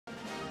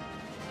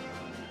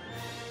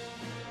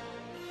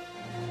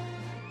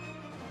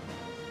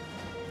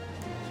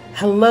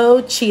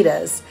Hello,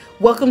 cheetahs.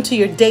 Welcome to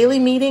your daily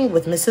meeting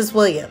with Mrs.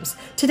 Williams.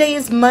 Today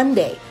is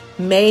Monday,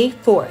 May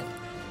 4th.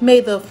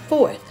 May the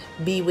 4th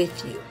be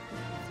with you.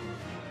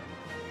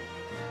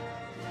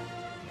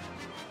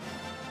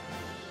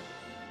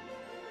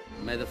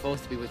 May the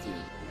 4th be with you.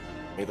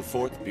 May the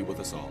 4th be with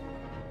us all.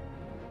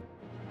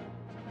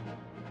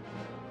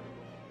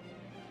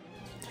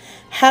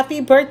 Happy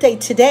birthday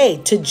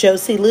today to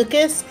Josie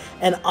Lucas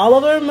and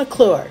Oliver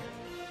McClure.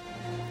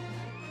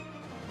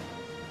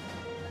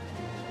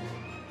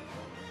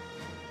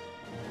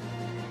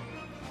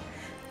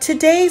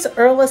 Today's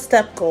Earl of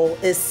Step goal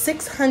is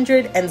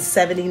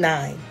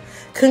 679.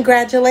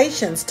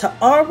 Congratulations to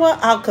Arwa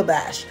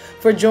Alkabash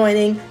for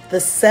joining the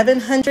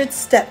 700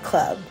 Step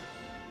Club.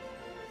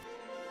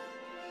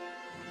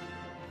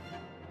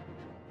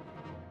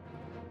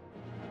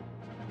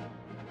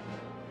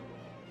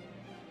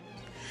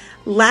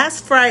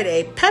 Last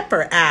Friday,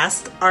 Pepper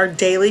asked our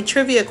daily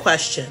trivia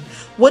question.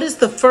 What is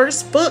the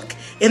first book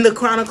in the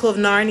Chronicle of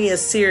Narnia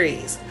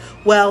series?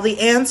 Well, the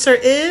answer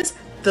is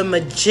The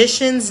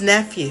Magician's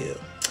Nephew.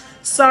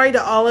 Sorry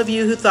to all of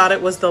you who thought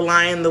it was The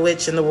Lion, the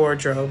Witch, and the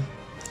Wardrobe.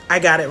 I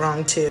got it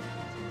wrong too.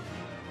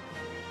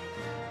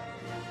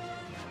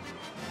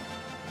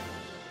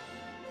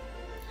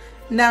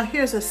 Now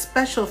here's a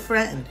special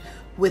friend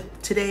with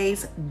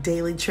today's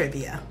daily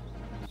trivia.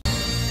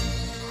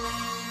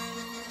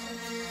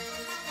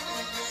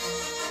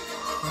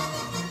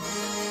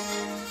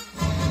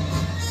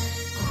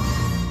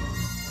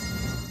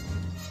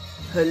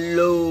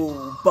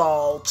 Hello,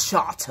 Ball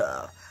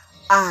Charter.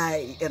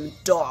 I am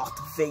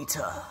Darth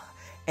Vader,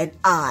 and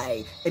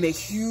I am a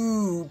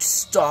huge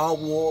Star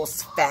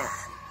Wars fan.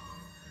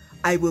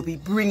 I will be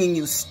bringing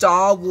you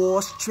Star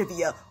Wars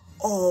trivia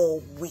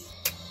all week.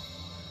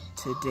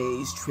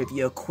 Today's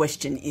trivia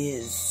question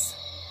is,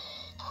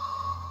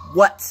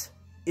 what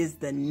is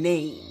the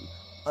name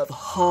of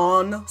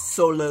Han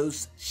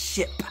Solo's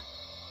ship?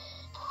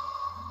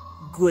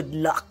 Good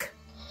luck,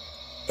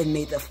 and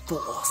may the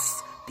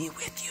Force be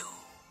with you.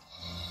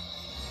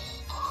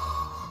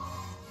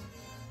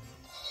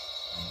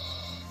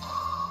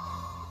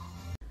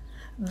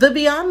 The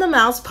Beyond the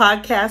Mouse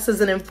podcast is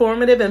an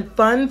informative and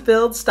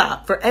fun-filled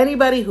stop for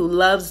anybody who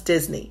loves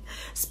Disney.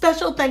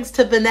 Special thanks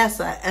to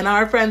Vanessa and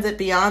our friends at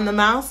Beyond the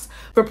Mouse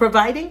for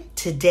providing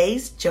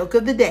today's joke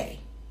of the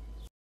day.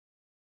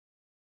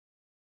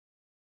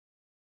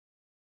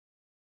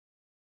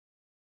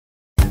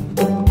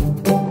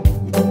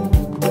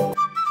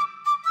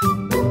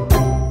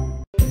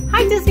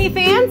 Hi Disney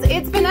fans,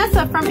 it's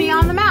Vanessa from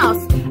Beyond the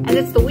Mouse, and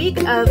it's the week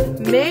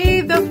of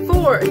May the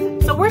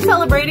 4th. So we're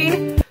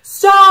celebrating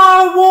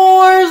Star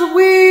Wars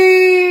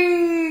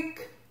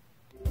Week!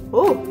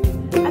 Oh,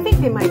 I think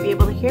they might be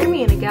able to hear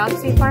me in a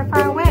galaxy far,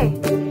 far away.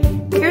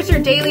 Here's your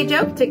daily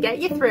joke to get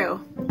you through.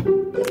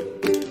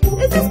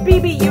 Is this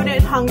BB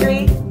unit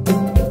hungry?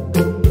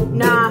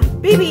 Nah,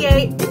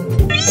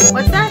 BB-8.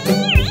 What's that?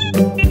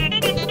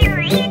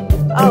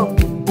 Oh,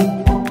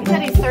 he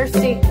said he's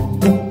thirsty.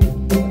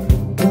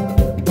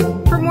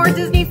 For more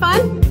Disney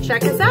fun,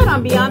 check us out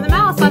on Beyond the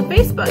Mouse on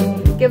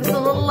Facebook. Give us a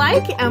little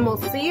like and we'll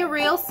see you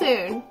real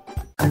soon.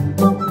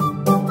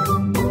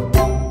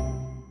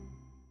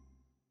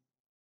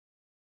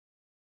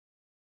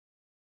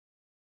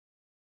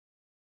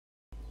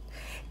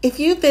 If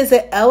you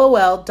visit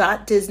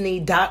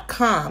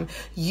lol.disney.com,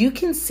 you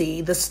can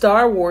see the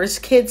Star Wars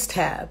Kids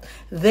tab.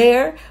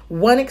 There,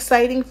 one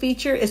exciting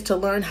feature is to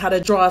learn how to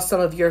draw some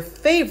of your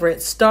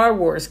favorite Star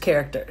Wars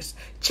characters.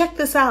 Check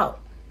this out.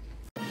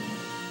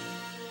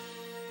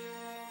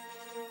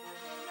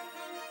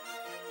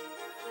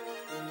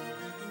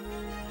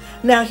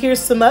 Now here's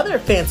some other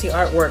fancy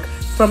artwork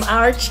from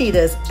our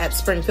cheetahs at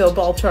Springfield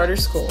Ball Charter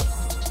School.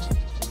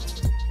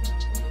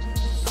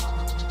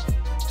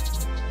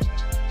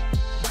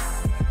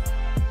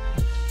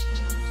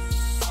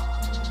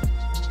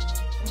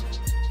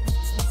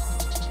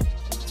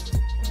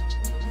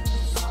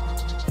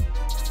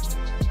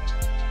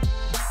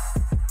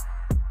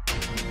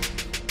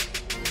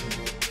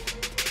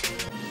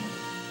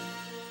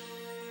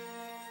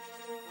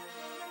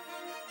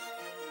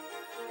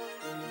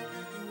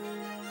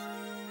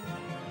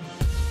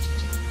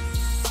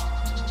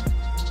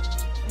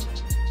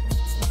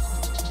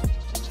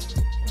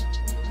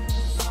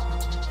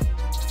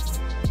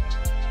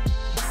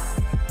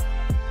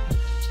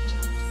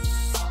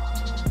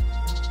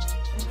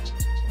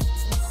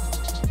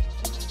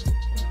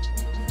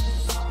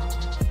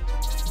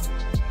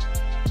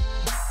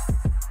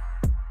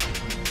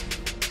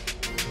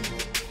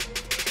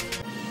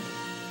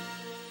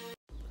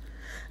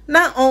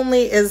 Not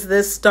only is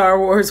this Star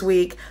Wars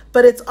Week,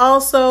 but it's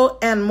also,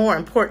 and more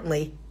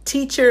importantly,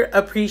 Teacher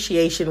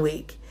Appreciation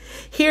Week.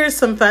 Here's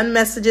some fun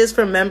messages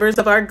from members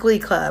of our Glee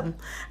Club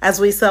as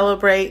we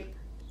celebrate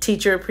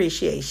Teacher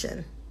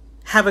Appreciation.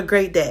 Have a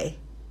great day.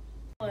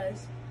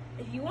 If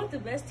you want the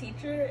best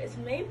teacher, it's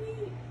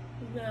maybe,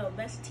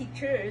 best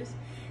teachers,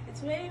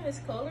 it's maybe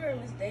Miss Kohler or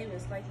Miss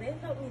Davis. Like, they've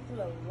helped me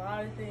through a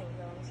lot of things,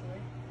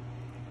 honestly.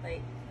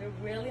 Like, they're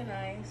really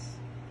nice.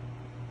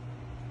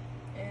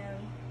 And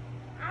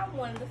I'm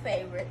one of the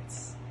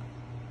favorites.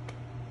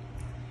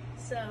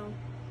 So,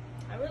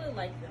 I really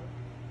like them,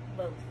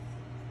 both.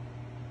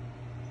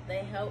 They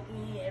help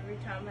me every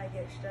time I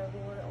get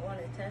struggled on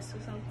a test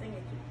or something.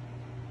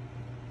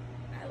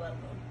 I love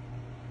them.